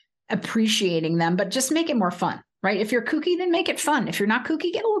out appreciating them, but just make it more fun. Right? If you're kooky, then make it fun. If you're not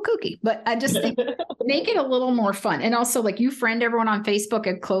kooky, get a little kooky. But I just think make it a little more fun. And also like you friend everyone on Facebook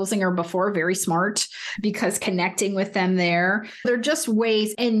at closing or before, very smart because connecting with them there. They're just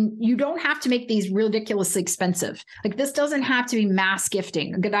ways, and you don't have to make these ridiculously expensive. Like this doesn't have to be mass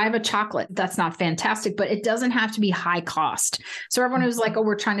gifting. Godiva chocolate, that's not fantastic, but it doesn't have to be high cost. So everyone who's like, oh,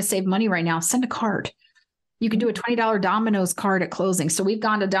 we're trying to save money right now, send a card. You can do a $20 Domino's card at closing. So we've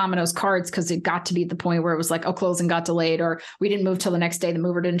gone to Domino's cards because it got to be at the point where it was like, oh, closing got delayed, or we didn't move till the next day. The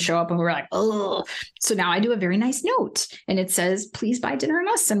mover didn't show up and we were like, oh. So now I do a very nice note and it says, please buy dinner on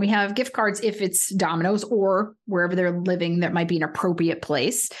us. And we have gift cards if it's Domino's or wherever they're living that might be an appropriate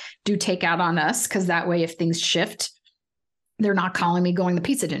place. Do take out on us because that way if things shift, they're not calling me going, the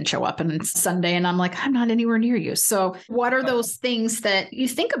pizza didn't show up and it's Sunday. And I'm like, I'm not anywhere near you. So what are those things that you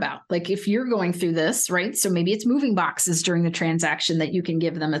think about? Like if you're going through this, right? So maybe it's moving boxes during the transaction that you can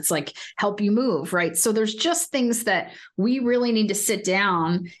give them. It's like help you move, right? So there's just things that we really need to sit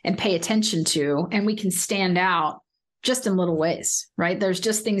down and pay attention to, and we can stand out just in little ways, right? There's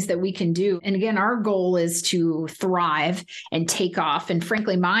just things that we can do. And again, our goal is to thrive and take off. And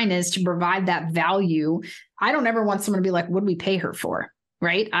frankly, mine is to provide that value. I don't ever want someone to be like, what do we pay her for?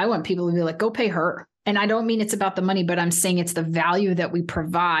 Right? I want people to be like, go pay her. And I don't mean it's about the money, but I'm saying it's the value that we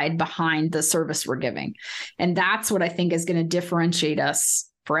provide behind the service we're giving. And that's what I think is going to differentiate us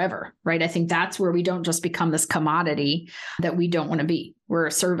forever, right? I think that's where we don't just become this commodity that we don't want to be. We're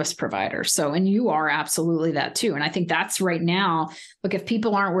a service provider. So, and you are absolutely that too. And I think that's right now, look, if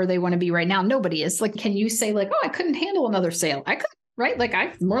people aren't where they want to be right now, nobody is. Like, can you say like, oh, I couldn't handle another sale? I could, right? Like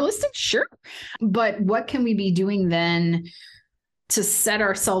more listed, sure. But what can we be doing then to set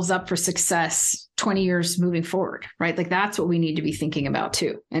ourselves up for success 20 years moving forward, right? Like that's what we need to be thinking about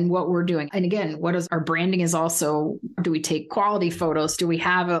too. And what we're doing. And again, what is our branding is also, do we take quality photos? Do we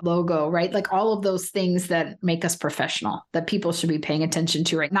have a logo, right? Like all of those things that make us professional that people should be paying attention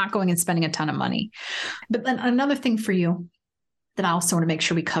to, right? Not going and spending a ton of money. But then another thing for you that I also want to make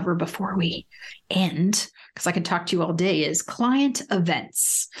sure we cover before we end, because I can talk to you all day, is client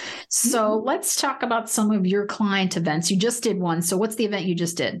events. So let's talk about some of your client events. You just did one. So what's the event you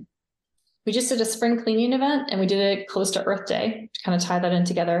just did? We just did a spring cleaning event and we did it close to Earth Day to kind of tie that in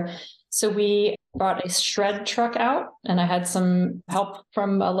together. So we brought a shred truck out, and I had some help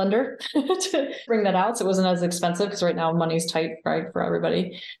from a lender to bring that out. So it wasn't as expensive because right now money's tight, right, for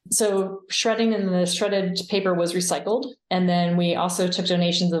everybody. So shredding, and the shredded paper was recycled. And then we also took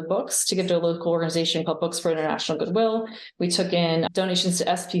donations of books to give to a local organization called Books for International Goodwill. We took in donations to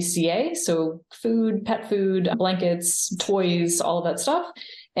SPCA, so food, pet food, blankets, toys, all of that stuff,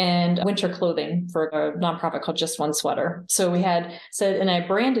 and winter clothing for a nonprofit called Just One Sweater. So we had said, and I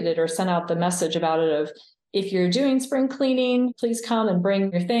branded it or sent out the message about it of, if you're doing spring cleaning, please come and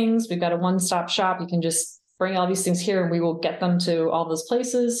bring your things. We've got a one-stop shop. You can just bring all these things here and we will get them to all those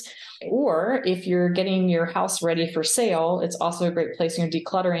places. Or if you're getting your house ready for sale, it's also a great place when you're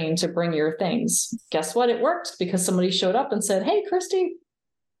decluttering to bring your things. Guess what? It worked, because somebody showed up and said, hey, Christy,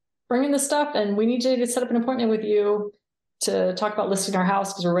 bring in the stuff and we need you to set up an appointment with you to talk about listing our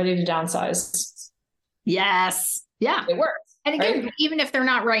house because we're ready to downsize. Yes. Yeah. It works. And again, right? Even if they're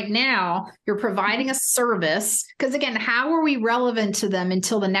not right now, you're providing a service. Because again, how are we relevant to them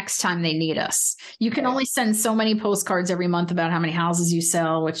until the next time they need us? You can only send so many postcards every month about how many houses you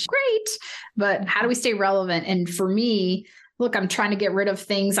sell, which is great. But how do we stay relevant? And for me, look, I'm trying to get rid of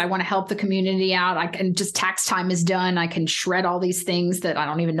things. I want to help the community out. I can just, tax time is done. I can shred all these things that I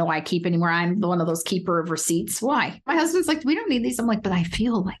don't even know I keep anymore. I'm one of those keeper of receipts. Why? My husband's like, we don't need these. I'm like, but I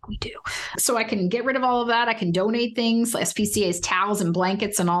feel like we do. So I can get rid of all of that. I can donate things, SPCA's towels and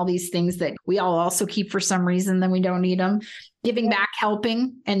blankets and all these things that we all also keep for some reason, then we don't need them. Giving back,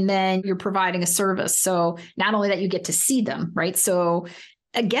 helping, and then you're providing a service. So not only that, you get to see them, right? So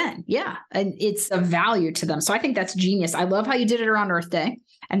again, yeah, and it's a value to them. So I think that's genius. I love how you did it around Earth Day,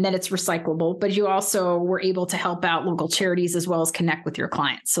 and then it's recyclable, but you also were able to help out local charities as well as connect with your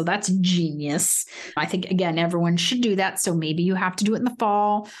clients. So that's genius. I think, again, everyone should do that. So maybe you have to do it in the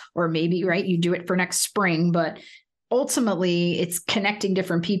fall, or maybe, right, you do it for next spring, but ultimately it's connecting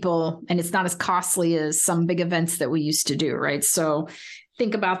different people, and it's not as costly as some big events that we used to do, right? So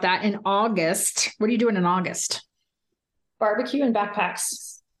think about that. In August, what are you doing in August? Barbecue and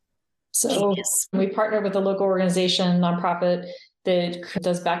backpacks. So we partnered with a local organization, nonprofit, that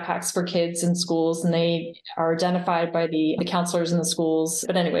does backpacks for kids in schools, and they are identified by the counselors in the schools.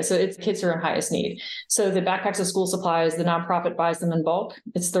 But anyway, so it's kids who are in highest need. So the backpacks of school supplies, the nonprofit buys them in bulk.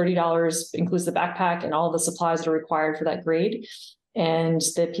 It's $30, includes the backpack and all of the supplies that are required for that grade. And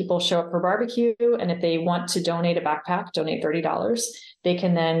the people show up for barbecue. And if they want to donate a backpack, donate $30. They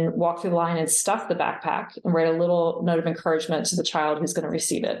can then walk through the line and stuff the backpack and write a little note of encouragement to the child who's going to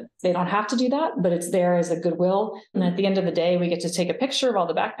receive it. They don't have to do that, but it's there as a goodwill. And at the end of the day, we get to take a picture of all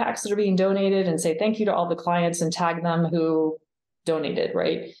the backpacks that are being donated and say thank you to all the clients and tag them who donated,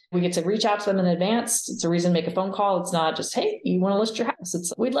 right? We get to reach out to them in advance. It's a reason to make a phone call. It's not just, hey, you want to list your house.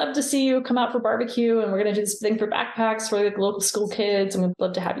 It's, we'd love to see you come out for barbecue, and we're going to do this thing for backpacks for the local school kids, and we'd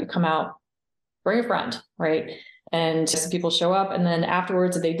love to have you come out. Bring a friend, right? And some people show up, and then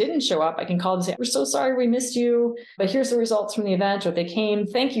afterwards, if they didn't show up, I can call and say, we're so sorry we missed you, but here's the results from the event. Or if they came,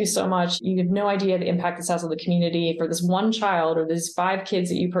 thank you so much. You have no idea the impact this has on the community for this one child or these 5 kids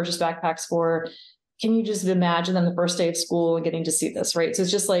that you purchased backpacks for. Can you just imagine them the first day of school and getting to see this, right? So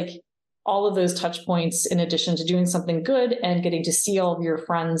it's just like all of those touch points in addition to doing something good and getting to see all of your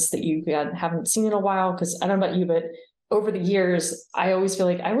friends that you haven't seen in a while. Because I don't know about you, but over the years, I always feel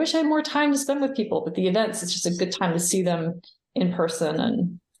like I wish I had more time to spend with people, but the events, it's just a good time to see them in person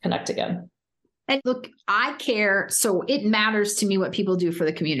and connect again. And look, I care. So it matters to me what people do for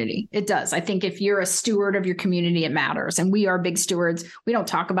the community. It does. I think if you're a steward of your community, it matters. And we are big stewards. We don't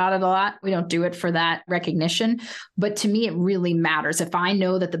talk about it a lot. We don't do it for that recognition. But to me, it really matters. If I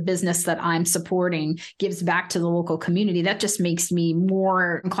know that the business that I'm supporting gives back to the local community, that just makes me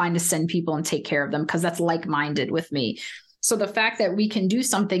more inclined to send people and take care of them, because that's like-minded with me. So the fact that we can do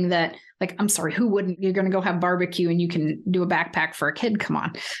something that, like, I'm sorry, who wouldn't? You're going to go have barbecue and you can do a backpack for a kid. Come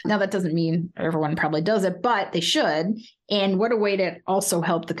on. Now, that doesn't mean everyone probably does it, but they should. And what a way to also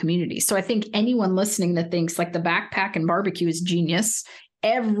help the community. So I think anyone listening that thinks like the backpack and barbecue is genius.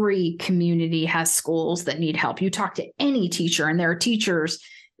 Every community has schools that need help. You talk to any teacher, and there are teachers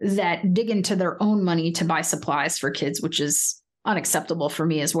that dig into their own money to buy supplies for kids, which is unacceptable for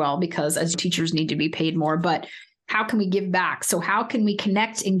me as well, because as teachers need to be paid more. But how can we give back? So how can we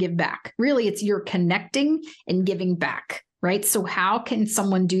connect and give back? Really, it's you're connecting and giving back. right? So how can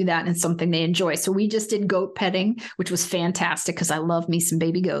someone do that in something they enjoy? So we just did goat petting, which was fantastic because I love me some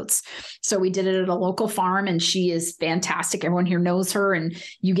baby goats. So we did it at a local farm and she is fantastic. Everyone here knows her, and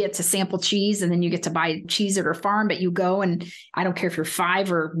you get to sample cheese and then you get to buy cheese at her farm, but you go, and I don't care if you're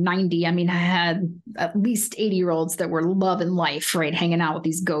 5 or 90. I mean, I had at least 80-year-olds that were loving life, right? Hanging out with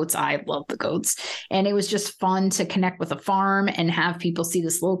these goats. I love the goats. And it was just fun to connect with a farm and have people see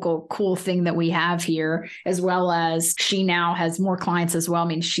this local cool thing that we have here, as well as she now has more clients as well. I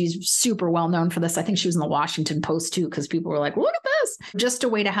mean, she's super well known for this. I think she was in the Washington Post too, because people were like, look at this. Just a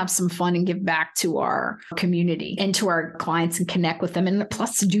way to have some fun and give back to our community and to our clients and connect with them. And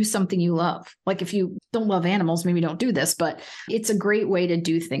plus to do something you love. Like if you don't love animals, maybe don't do this, but it's a great way to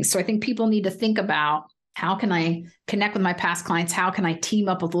do things. So I think people need to think about, how can I connect with my past clients? How can I team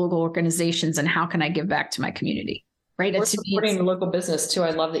up with local organizations? And how can I give back to my community? Right. We're supporting the local business too.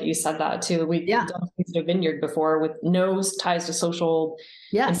 I love that you said that too. We've done things at a vineyard before with no ties to social.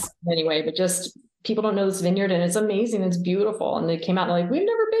 Yes. Anyway, but just people don't know this vineyard and it's amazing. It's beautiful. And they came out and like, we've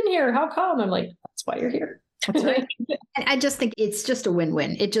never been here. How come? I'm like, that's why you're here. That's right. And I just think it's just a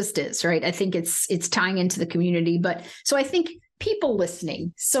win-win. It just is, right? I think it's tying into the community. But so I think people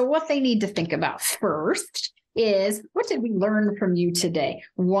listening, so what they need to think about first is, what did we learn from you today?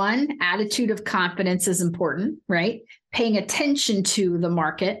 One, attitude of confidence is important, right? Paying attention to the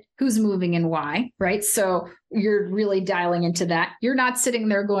market, who's moving and why, right? So you're really dialing into that. You're not sitting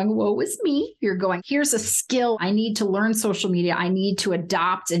there going, woe is me. You're going, here's a skill. I need to learn social media. I need to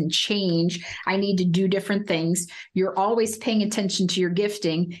adopt and change. I need to do different things. You're always paying attention to your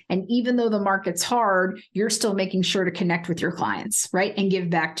gifting. And even though the market's hard, you're still making sure to connect with your clients, right? And give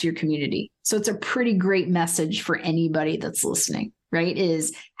back to your community. So it's a pretty great message for anybody that's listening, right?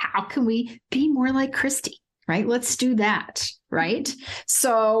 Is how can we be more like Christy? Right? Let's do that. Right?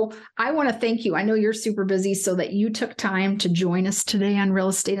 So I want to thank you. I know you're super busy, so that you took time to join us today on Real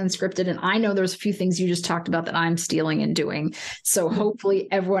Estate Unscripted. And I know there's a few things you just talked about that I'm stealing and doing. So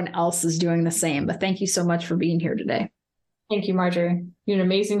hopefully everyone else is doing the same. But thank you so much for being here today. Thank you, Marjorie. You're an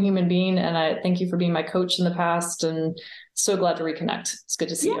amazing human being. And I thank you for being my coach in the past, and so glad to reconnect. It's good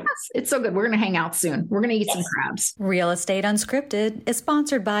to see you. It's so good. We're going to hang out soon. We're going to eat some crabs. Real Estate Unscripted is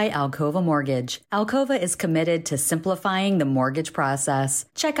sponsored by Alcova Mortgage. Alcova is committed to simplifying the mortgage process.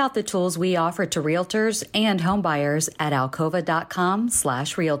 Check out the tools we offer to realtors and home buyers at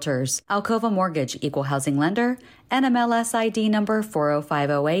alcova.com/realtors. Alcova Mortgage, Equal Housing Lender, NMLS ID number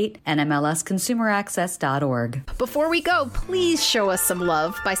 40508, NMLSconsumeraccess.org. Before we go, please show us some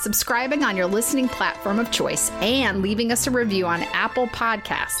love by subscribing on your listening platform of choice and leaving us a review on Apple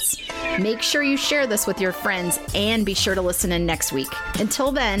Podcasts. Make sure you share this with your friends and be sure to listen in next week.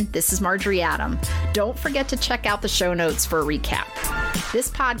 Until then, this is Marjorie Adam. Don't forget to check out the show notes for a recap.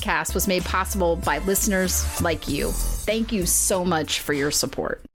 This podcast was made possible by listeners like you. Thank you so much for your support.